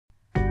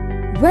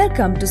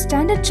Welcome to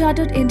Standard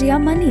Chartered India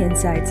Money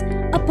Insights,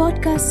 a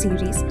podcast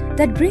series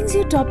that brings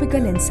you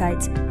topical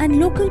insights and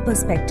local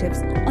perspectives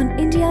on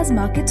India's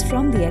markets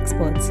from the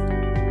experts.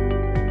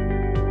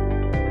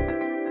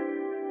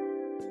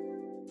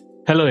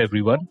 Hello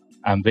everyone,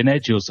 I'm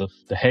Vinay Joseph,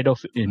 the Head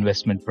of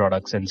Investment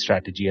Products and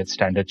Strategy at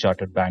Standard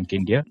Chartered Bank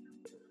India.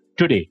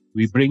 Today,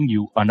 we bring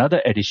you another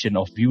edition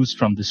of Views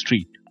from the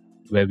Street,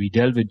 where we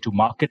delve into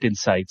market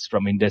insights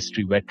from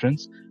industry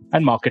veterans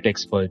and market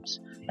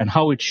experts and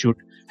how it should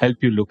help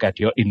you look at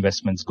your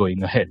investments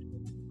going ahead.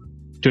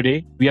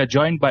 Today, we are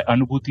joined by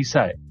Anubhuti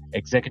Sahay,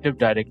 Executive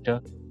Director,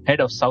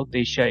 Head of South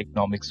Asia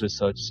Economics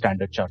Research,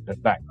 Standard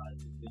Chartered Bank.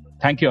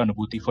 Thank you,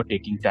 Anubhuti, for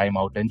taking time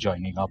out and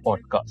joining our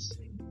podcast.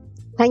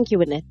 Thank you,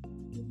 Vinay.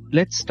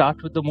 Let's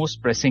start with the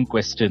most pressing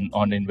question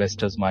on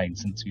investors'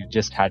 minds since we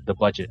just had the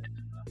budget.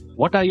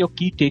 What are your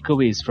key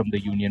takeaways from the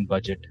union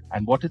budget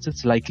and what is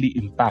its likely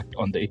impact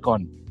on the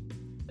economy?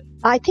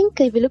 I think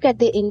if we look at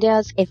the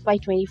India's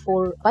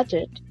FY24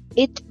 budget,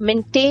 it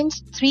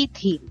maintains three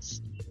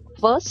themes.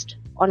 First,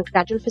 on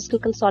gradual fiscal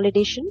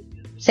consolidation.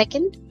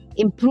 Second,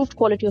 improved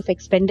quality of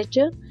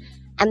expenditure.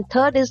 And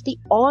third is the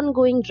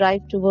ongoing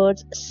drive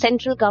towards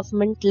central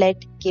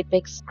government-led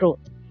capex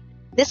growth.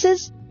 This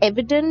is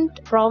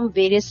evident from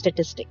various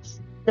statistics.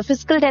 The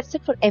fiscal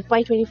deficit for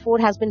FY24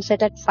 has been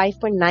set at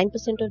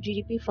 5.9% of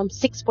GDP from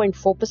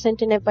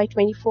 6.4% in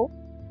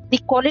FY24. The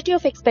quality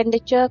of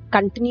expenditure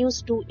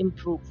continues to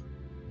improve.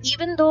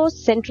 Even though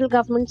central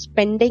government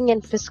spending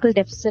and fiscal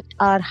deficit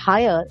are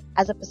higher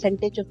as a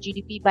percentage of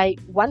GDP by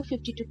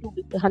 150 to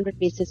 200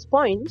 basis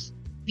points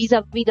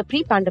vis-a-vis the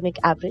pre-pandemic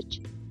average,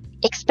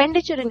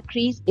 expenditure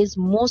increase is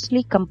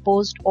mostly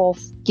composed of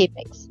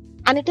capex.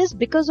 And it is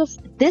because of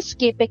this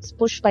capex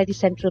push by the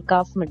central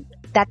government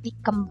that the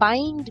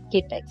combined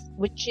capex,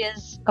 which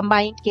is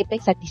combined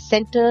capex at the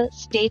center,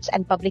 states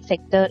and public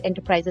sector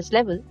enterprises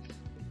level,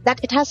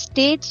 that it has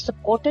stayed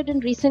supported in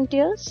recent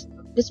years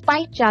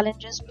despite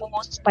challenges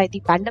posed by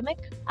the pandemic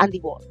and the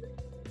war.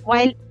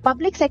 While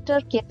public sector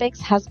capex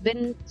has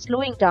been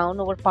slowing down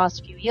over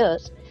past few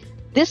years,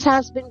 this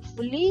has been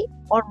fully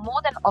or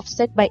more than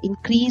offset by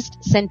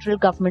increased central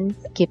government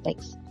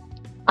capex.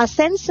 Our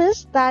sense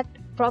is that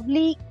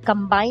probably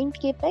combined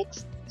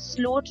capex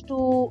slowed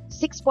to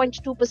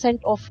 6.2%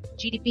 of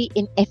GDP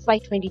in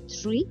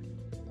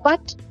FY23,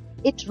 but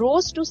it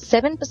rose to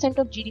 7%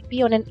 of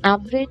GDP on an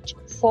average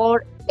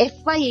for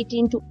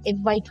FY18 to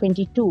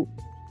FY22,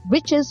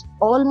 which is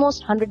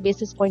almost 100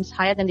 basis points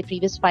higher than the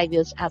previous 5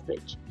 years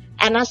average.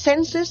 And our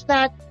sense is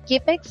that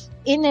capex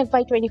in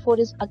FY24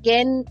 is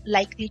again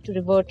likely to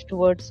revert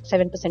towards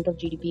 7% of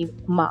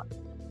GDP mark.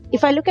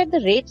 If I look at the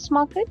rates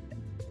market,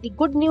 the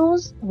good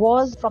news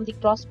was from the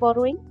cross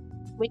borrowing,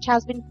 which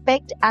has been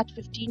pegged at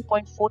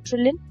 15.4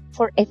 trillion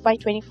for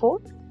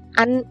FY24.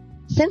 And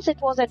since it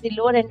was at the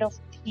lower end of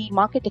the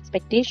market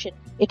expectation,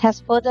 it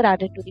has further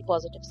added to the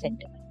positive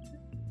sentiment.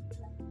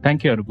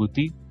 Thank you,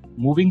 Anubhuti.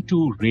 Moving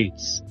to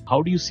rates,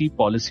 how do you see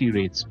policy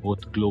rates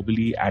both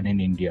globally and in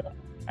India?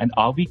 And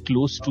are we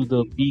close to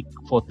the peak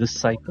for this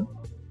cycle?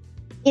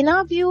 In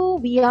our view,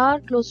 we are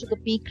close to the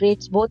peak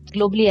rates both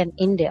globally and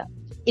India.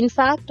 In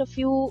fact, a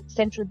few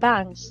central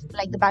banks,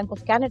 like the Bank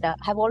of Canada,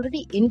 have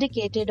already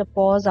indicated a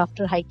pause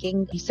after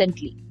hiking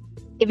recently.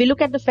 If we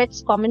look at the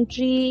Fed's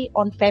commentary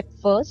on Feb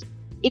 1st,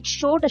 it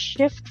showed a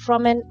shift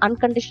from an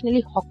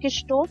unconditionally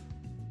hawkish tone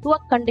to a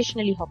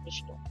conditionally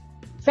hawkish tone.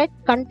 Fed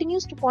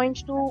continues to point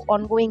to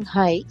ongoing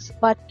hikes,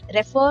 but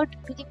referred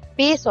to the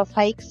pace of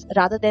hikes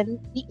rather than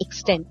the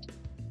extent.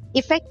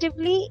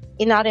 Effectively,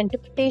 in our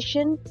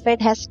interpretation, Fed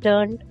has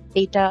turned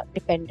data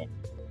dependent.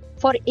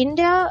 For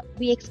India,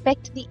 we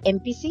expect the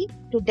MPC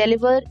to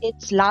deliver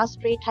its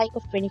last rate hike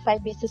of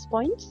 25 basis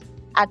points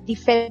at the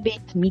Feb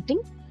 8th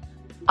meeting,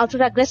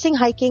 after aggressive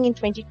hiking in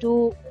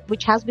 22,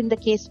 which has been the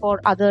case for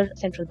other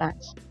central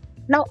banks.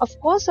 Now, of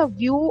course, our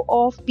view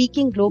of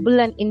peaking global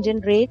and Indian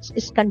rates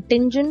is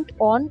contingent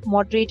on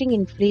moderating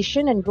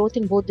inflation and growth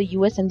in both the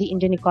US and the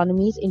Indian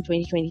economies in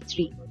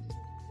 2023.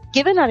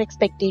 Given our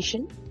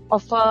expectation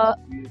of a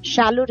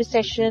shallow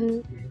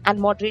recession and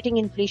moderating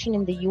inflation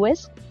in the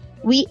US,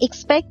 we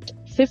expect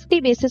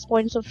 50 basis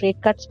points of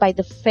rate cuts by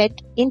the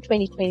Fed in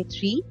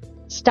 2023,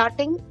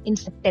 starting in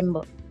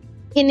September.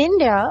 In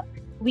India,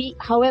 we,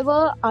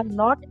 however, are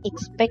not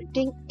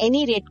expecting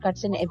any rate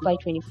cuts in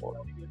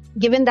FY24.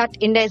 Given that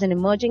India is an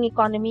emerging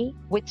economy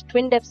with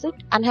twin deficit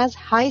and has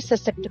high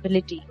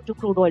susceptibility to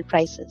crude oil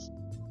prices.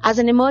 As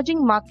an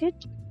emerging market,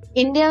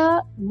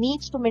 India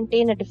needs to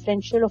maintain a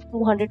differential of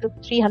 200 to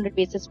 300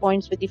 basis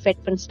points with the Fed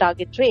funds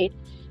target rate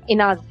in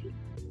our view.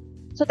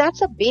 So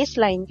that's a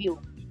baseline view.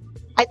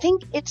 I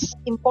think it's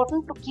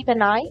important to keep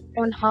an eye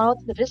on how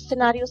the risk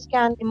scenarios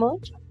can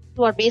emerge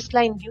to our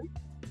baseline view.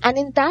 And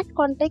in that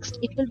context,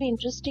 it will be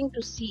interesting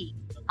to see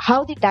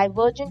how the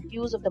divergent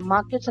views of the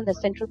markets and the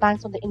central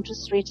banks on the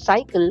interest rate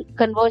cycle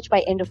converge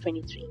by end of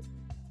 23.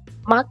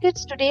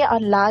 Markets today are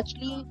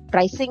largely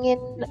pricing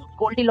in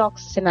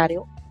Goldilocks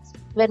scenario,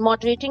 where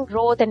moderating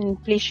growth and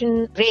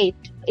inflation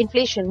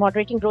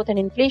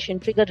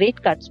trigger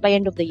rate cuts by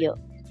end of the year.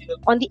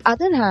 On the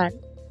other hand,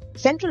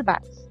 Central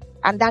banks,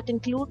 and that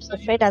includes the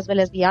Fed as well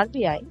as the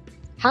RBI,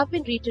 have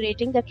been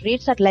reiterating that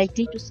rates are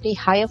likely to stay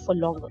higher for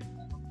longer.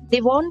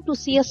 They want to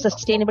see a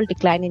sustainable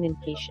decline in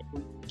inflation.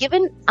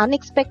 Given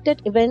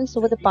unexpected events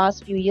over the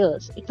past few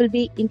years, it will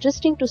be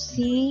interesting to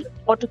see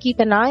or to keep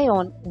an eye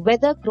on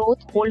whether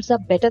growth holds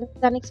up better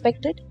than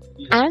expected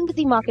and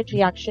the market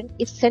reaction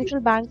if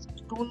central banks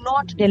do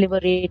not deliver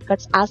rate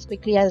cuts as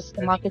quickly as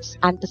the markets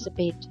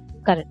anticipate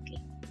currently.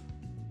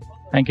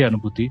 Thank you,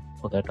 Anubhuti,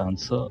 for that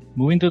answer.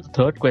 Moving to the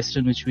third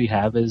question which we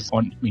have is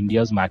on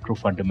India's macro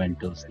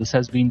fundamentals. This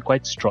has been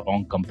quite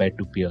strong compared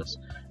to peers.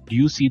 Do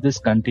you see this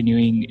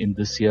continuing in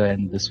this year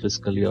and this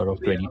fiscal year of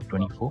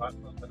 2024?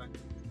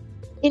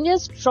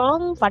 India's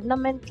strong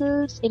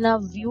fundamentals, in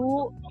our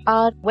view,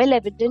 are well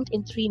evident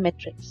in three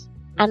metrics.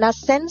 And our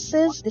sense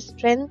is this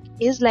strength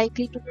is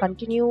likely to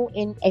continue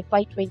in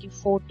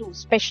FY24 too,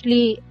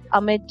 especially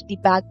amid the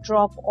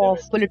backdrop of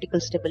political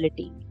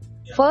stability.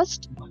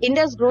 First,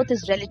 India's growth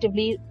is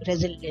relatively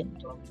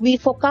resilient. We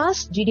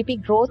forecast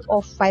GDP growth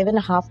of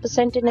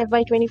 5.5% in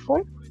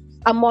FY24,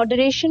 a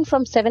moderation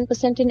from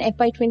 7% in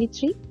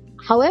FY23.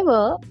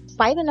 However,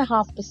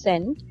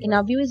 5.5% in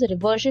our view is a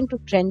reversion to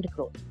trend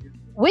growth,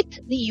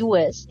 with the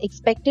US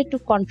expected to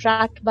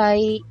contract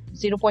by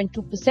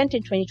 0.2%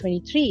 in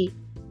 2023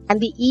 and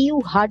the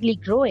EU hardly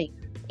growing.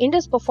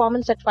 India's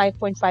performance at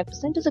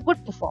 5.5% is a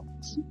good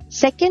performance.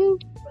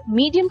 Second,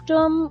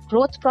 medium-term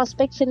growth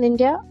prospects in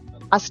India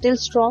are still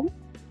strong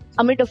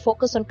amid a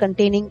focus on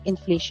containing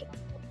inflation.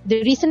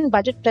 The recent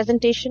budget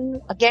presentation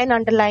again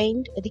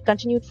underlined the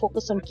continued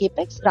focus on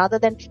capex rather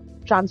than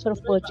transfer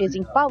of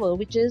purchasing power,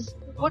 which is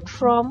good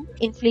from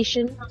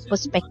inflation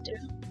perspective.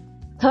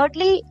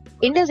 Thirdly,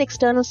 India's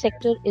external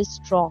sector is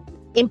strong.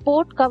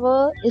 Import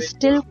cover is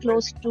still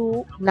close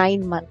to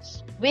 9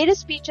 months. Various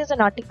speeches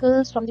and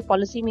articles from the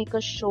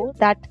policymakers show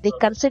that they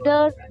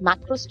consider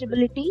macro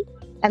stability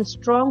and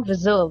strong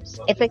reserves,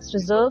 FX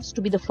reserves,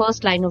 to be the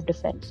first line of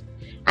defense.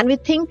 And we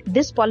think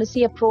this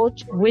policy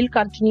approach will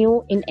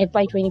continue in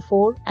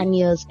FY24 and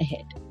years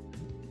ahead.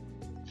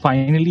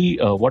 Finally,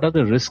 what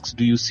other risks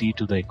do you see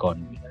to the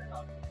economy?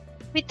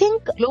 We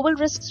think global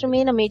risks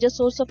remain a major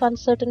source of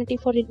uncertainty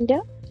for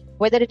India,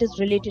 whether it is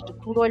related to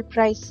crude oil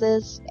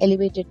prices,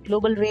 elevated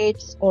global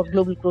rates, or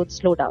global growth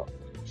slowdown.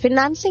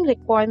 Financing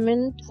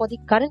requirement for the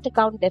current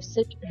account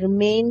deficit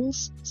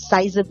remains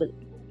sizable,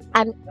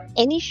 and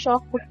any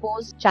shock could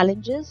pose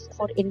challenges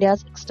for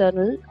India's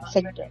external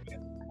sector.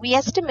 We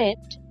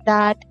estimate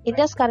that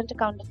India's current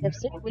account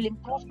deficit will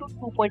improve to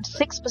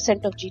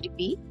 2.6% of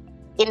GDP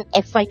in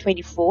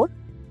FY24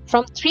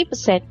 from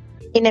 3%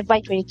 in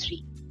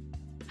FY23.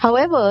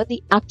 However,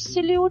 the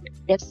absolute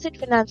deficit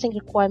financing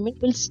requirement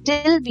will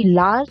still be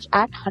large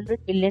at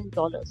 $100 billion.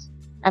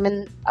 I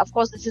mean, of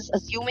course, this is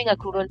assuming a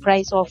crude oil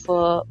price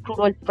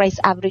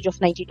average of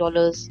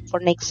 $90 for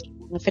next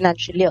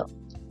financial year.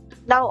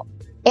 Now,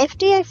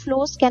 FDI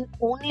flows can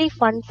only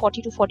fund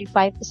 40 to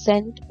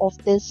 45% of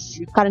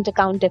this current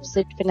account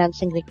deficit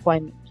financing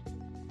requirement.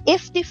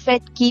 If the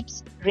Fed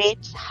keeps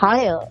rates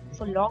higher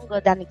for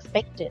longer than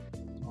expected,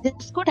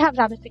 this could have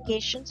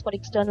ramifications for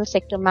external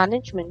sector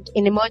management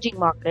in emerging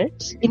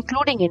markets,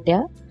 including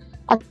India,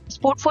 as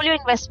portfolio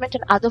investment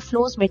and other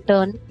flows may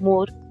turn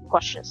more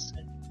cautious.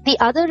 The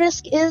other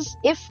risk is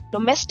if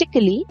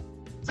domestically,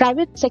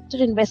 private sector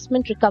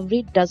investment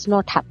recovery does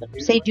not happen,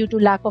 say due to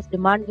lack of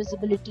demand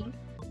visibility.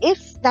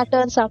 If that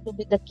turns out to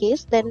be the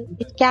case, then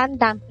it can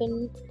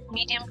dampen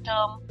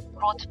medium-term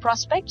growth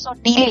prospects or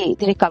delay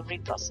the recovery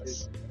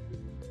process.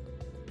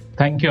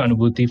 Thank you,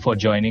 Anubhuti, for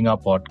joining our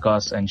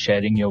podcast and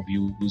sharing your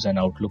views and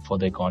outlook for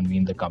the economy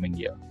in the coming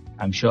year.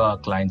 I'm sure our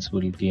clients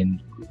will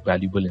gain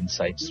valuable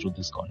insights through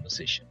this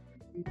conversation.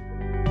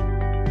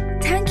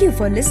 Thank you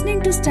for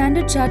listening to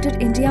Standard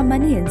Chartered India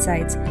Money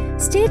Insights.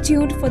 Stay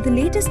tuned for the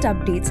latest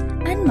updates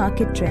and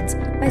market trends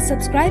by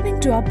subscribing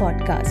to our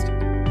podcast.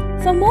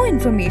 For more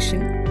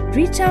information,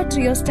 reach out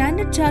to your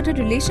Standard Chartered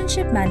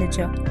Relationship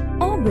Manager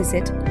or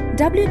visit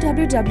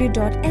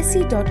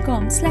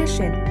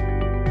www.se.com/in.